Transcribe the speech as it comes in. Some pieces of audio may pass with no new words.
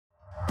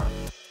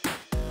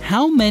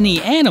How many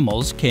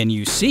animals can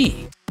you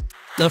see?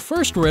 The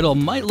first riddle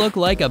might look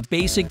like a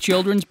basic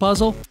children's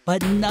puzzle,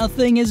 but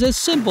nothing is as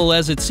simple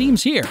as it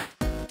seems here.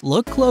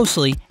 Look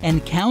closely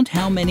and count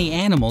how many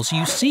animals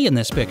you see in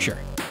this picture.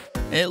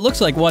 It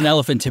looks like one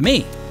elephant to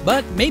me,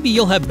 but maybe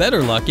you'll have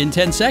better luck in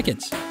 10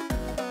 seconds.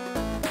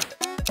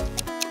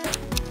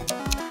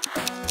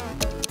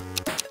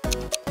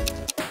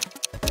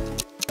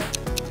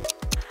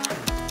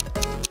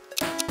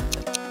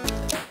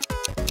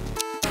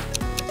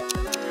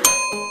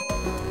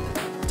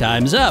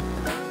 Time's up.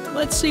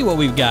 Let's see what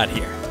we've got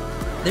here.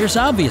 There's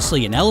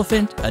obviously an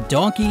elephant, a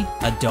donkey,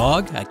 a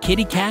dog, a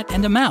kitty cat,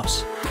 and a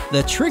mouse.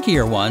 The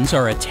trickier ones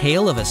are a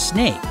tail of a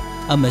snake,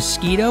 a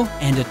mosquito,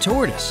 and a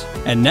tortoise.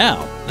 And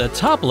now, the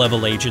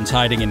top-level agents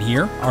hiding in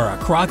here are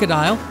a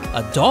crocodile,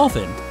 a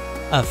dolphin,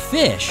 a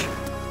fish,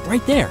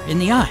 right there in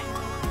the eye,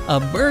 a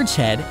bird's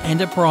head,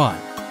 and a prawn.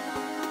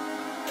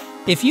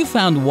 If you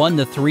found 1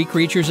 to 3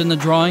 creatures in the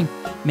drawing,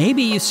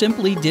 maybe you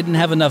simply didn't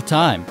have enough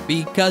time,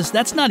 because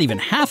that's not even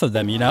half of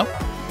them, you know?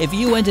 If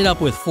you ended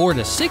up with 4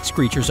 to 6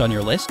 creatures on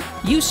your list,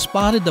 you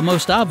spotted the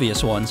most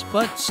obvious ones,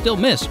 but still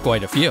missed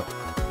quite a few.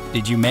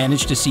 Did you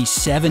manage to see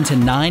 7 to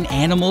 9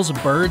 animals,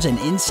 birds, and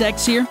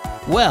insects here?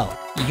 Well,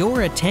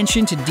 your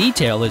attention to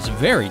detail is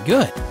very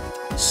good.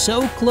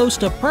 So close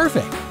to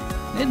perfect.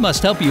 It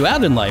must help you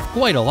out in life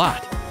quite a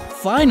lot.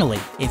 Finally,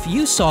 if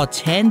you saw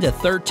 10 to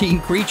 13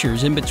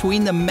 creatures in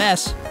between the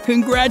mess,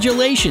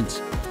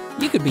 congratulations!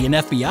 You could be an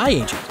FBI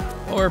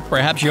agent, or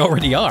perhaps you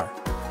already are.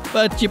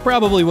 But you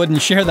probably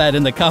wouldn't share that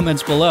in the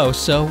comments below,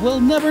 so we'll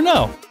never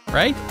know,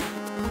 right?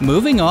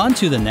 Moving on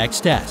to the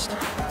next test.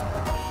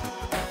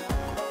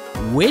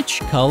 Which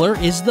color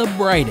is the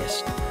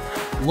brightest?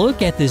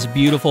 Look at this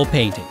beautiful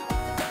painting.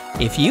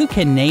 If you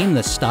can name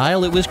the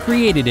style it was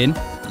created in,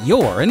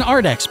 you're an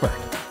art expert.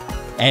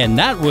 And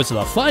that was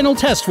the final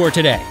test for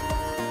today.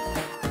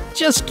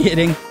 Just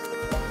kidding.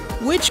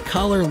 Which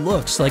color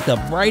looks like the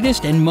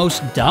brightest and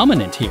most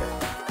dominant here?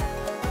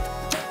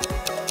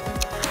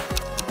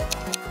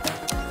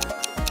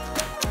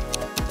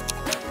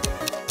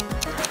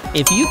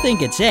 If you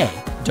think it's A,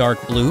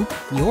 dark blue,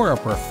 you're a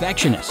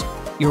perfectionist.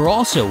 You're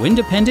also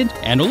independent,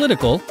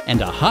 analytical, and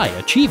a high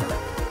achiever.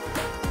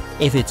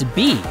 If it's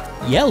B,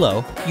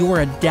 yellow, you're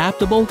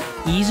adaptable,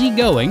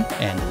 easygoing,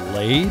 and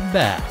laid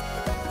back.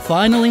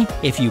 Finally,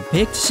 if you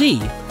picked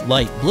C,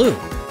 light blue,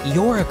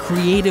 you're a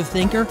creative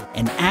thinker,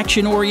 an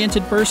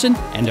action-oriented person,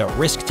 and a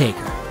risk-taker.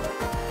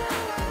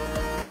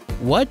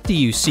 What do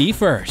you see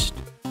first?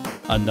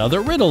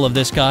 Another riddle of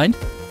this kind.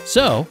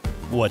 So,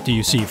 what do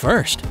you see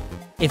first?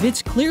 If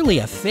it's clearly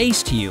a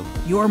face to you,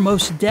 you're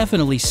most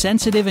definitely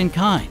sensitive and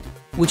kind,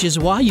 which is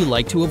why you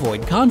like to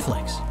avoid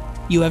conflicts.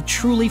 You have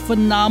truly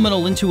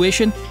phenomenal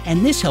intuition,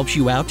 and this helps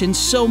you out in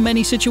so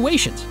many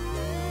situations.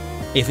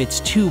 If it's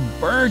 2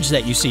 birds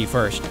that you see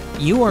first,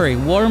 you are a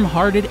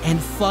warm-hearted and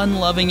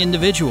fun-loving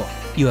individual.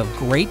 You have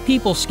great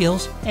people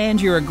skills, and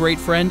you're a great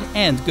friend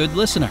and good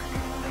listener.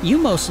 You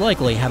most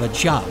likely have a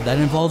job that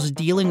involves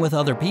dealing with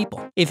other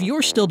people. If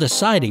you're still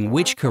deciding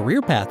which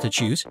career path to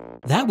choose,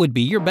 that would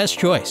be your best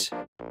choice.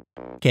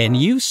 Can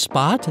you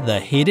spot the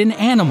hidden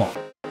animal?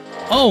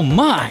 Oh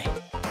my!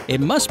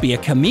 It must be a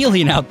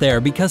chameleon out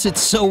there because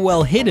it's so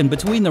well hidden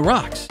between the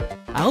rocks.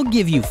 I'll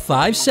give you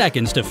 5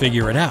 seconds to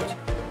figure it out.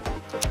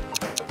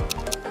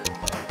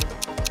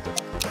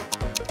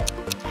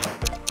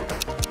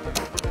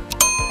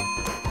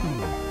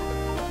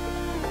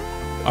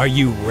 Are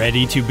you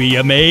ready to be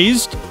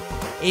amazed?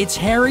 It's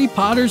Harry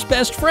Potter's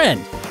best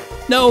friend.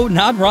 No,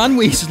 not Ron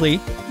Weasley,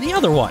 the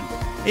other one.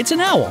 It's an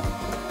owl.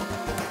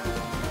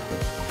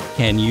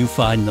 Can you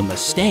find the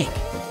mistake?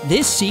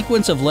 This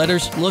sequence of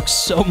letters looks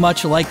so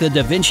much like the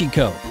Da Vinci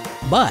Code,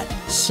 but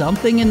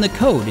something in the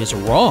code is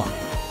wrong.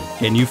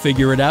 Can you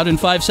figure it out in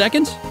 5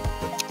 seconds?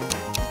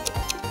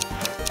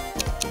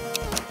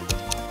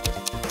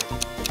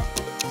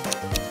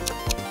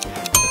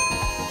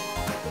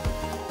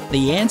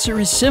 The answer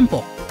is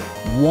simple.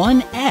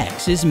 1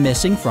 X is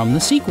missing from the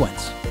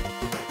sequence.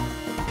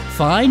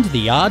 Find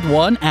the odd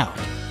one out.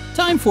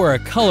 Time for a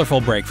colorful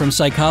break from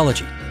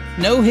psychology.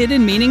 No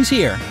hidden meanings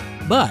here,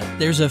 but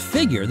there's a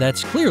figure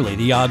that's clearly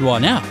the odd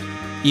one out.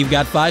 You've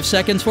got 5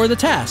 seconds for the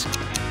task.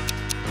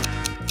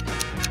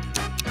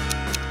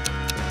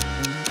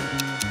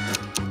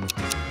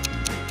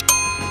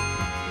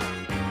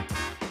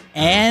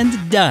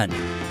 And done.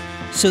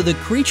 So the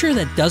creature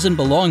that doesn't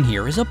belong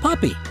here is a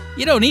puppy.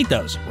 You don't eat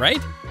those,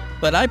 right?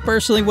 But I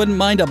personally wouldn't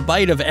mind a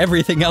bite of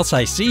everything else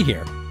I see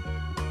here.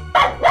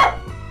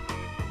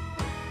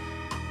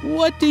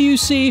 What do you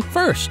see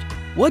first?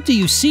 What do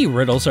you see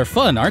riddles are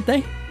fun, aren't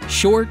they?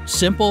 Short,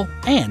 simple,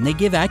 and they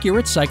give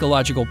accurate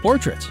psychological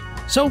portraits.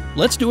 So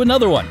let's do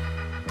another one.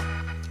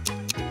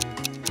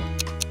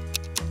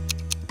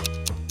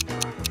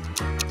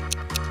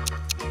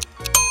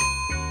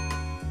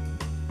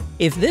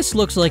 If this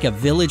looks like a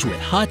village with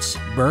huts,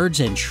 birds,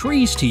 and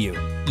trees to you,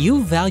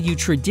 you value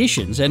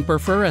traditions and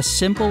prefer a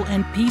simple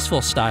and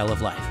peaceful style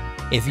of life.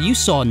 If you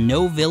saw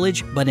no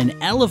village but an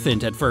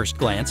elephant at first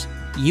glance,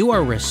 you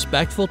are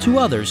respectful to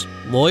others,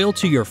 loyal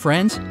to your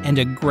friends, and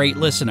a great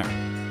listener.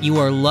 You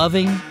are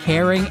loving,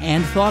 caring,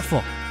 and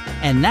thoughtful.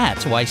 And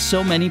that's why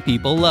so many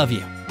people love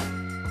you.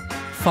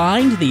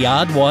 Find the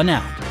odd one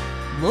out.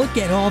 Look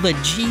at all the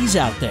G's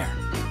out there.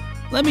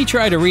 Let me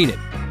try to read it.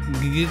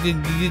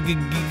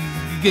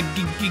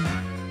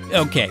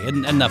 Okay,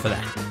 enough of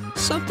that.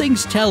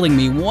 Something's telling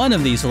me one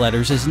of these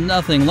letters is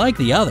nothing like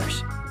the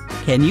others.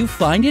 Can you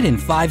find it in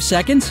 5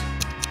 seconds?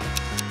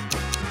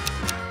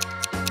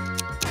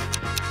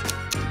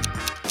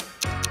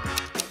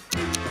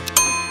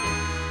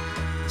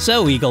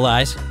 So, Eagle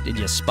Eyes, did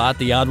you spot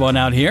the odd one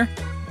out here?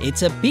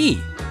 It's a B,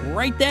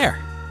 right there.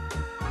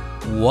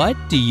 What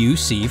do you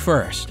see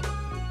first?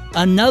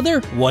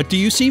 Another what do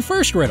you see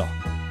first riddle.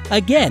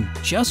 Again,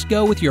 just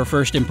go with your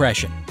first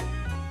impression.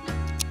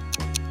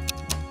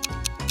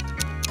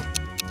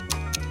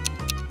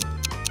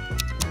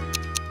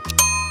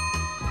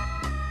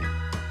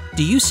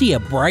 Do you see a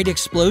bright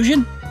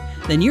explosion?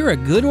 Then you're a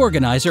good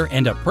organizer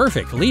and a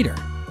perfect leader.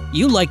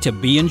 You like to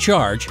be in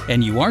charge,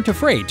 and you aren't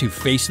afraid to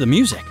face the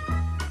music.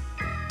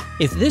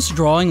 If this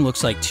drawing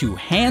looks like 2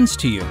 hands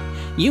to you,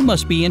 you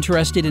must be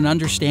interested in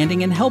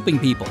understanding and helping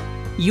people.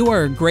 You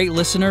are a great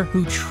listener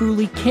who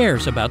truly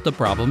cares about the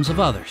problems of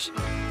others.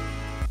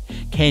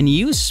 Can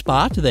you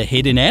spot the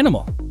hidden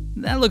animal?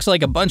 That looks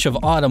like a bunch of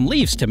autumn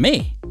leaves to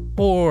me.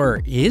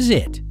 Or is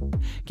it?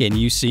 Can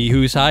you see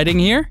who's hiding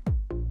here?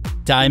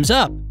 Time's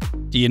up.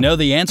 Do you know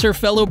the answer,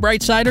 fellow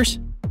Brightsiders?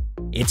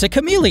 It's a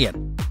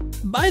chameleon.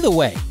 By the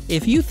way,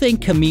 if you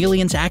think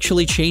chameleons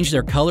actually change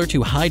their color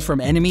to hide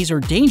from enemies or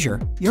danger,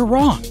 you're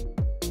wrong.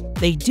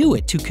 They do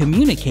it to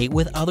communicate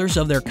with others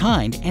of their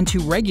kind and to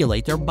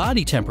regulate their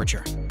body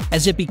temperature.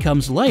 As it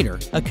becomes lighter,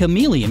 a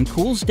chameleon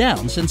cools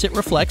down since it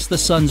reflects the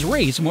sun's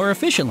rays more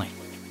efficiently.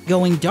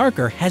 Going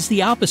darker has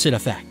the opposite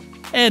effect.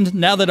 And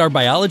now that our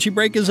biology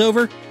break is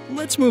over,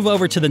 let's move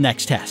over to the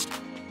next test.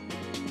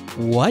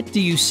 What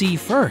do you see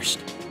first?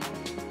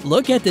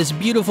 Look at this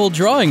beautiful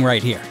drawing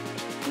right here.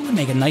 It would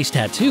make a nice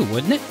tattoo,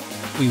 wouldn't it?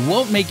 We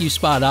won't make you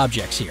spot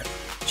objects here.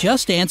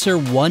 Just answer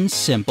one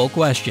simple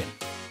question.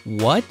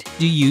 What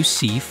do you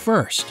see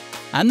first?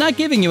 I'm not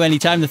giving you any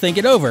time to think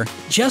it over.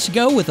 Just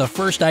go with the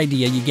first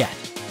idea you get.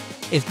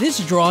 If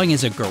this drawing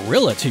is a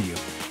gorilla to you,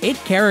 it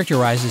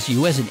characterizes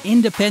you as an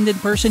independent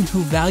person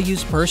who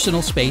values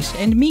personal space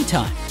and me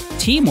time.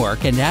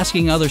 Teamwork and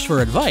asking others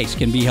for advice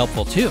can be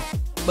helpful too.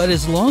 But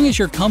as long as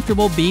you're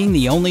comfortable being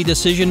the only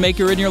decision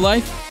maker in your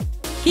life,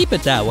 keep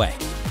it that way.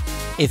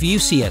 If you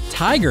see a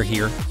tiger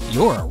here,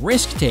 you're a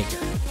risk taker.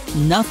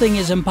 Nothing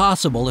is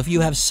impossible if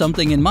you have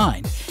something in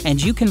mind, and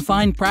you can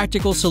find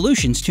practical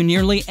solutions to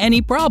nearly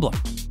any problem.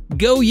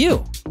 Go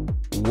you!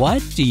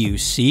 What do you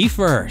see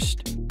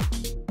first?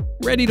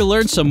 Ready to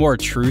learn some more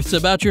truths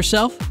about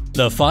yourself?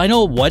 The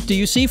final What Do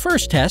You See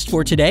First test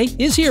for today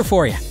is here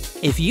for you.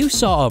 If you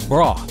saw a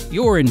bra,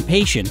 you're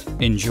impatient,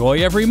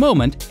 enjoy every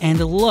moment,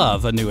 and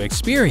love a new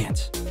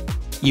experience.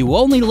 You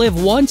only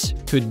live once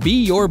could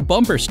be your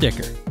bumper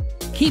sticker.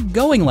 Keep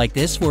going like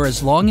this for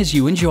as long as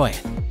you enjoy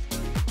it.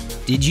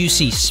 Did you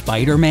see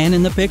Spider-Man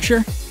in the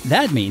picture?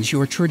 That means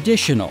you're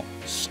traditional,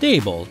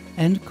 stable,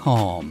 and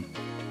calm.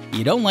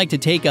 You don't like to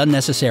take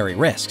unnecessary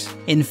risks.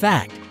 In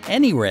fact,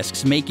 any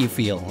risks make you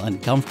feel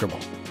uncomfortable.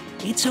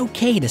 It's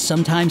okay to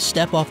sometimes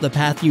step off the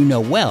path you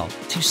know well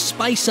to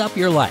spice up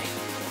your life.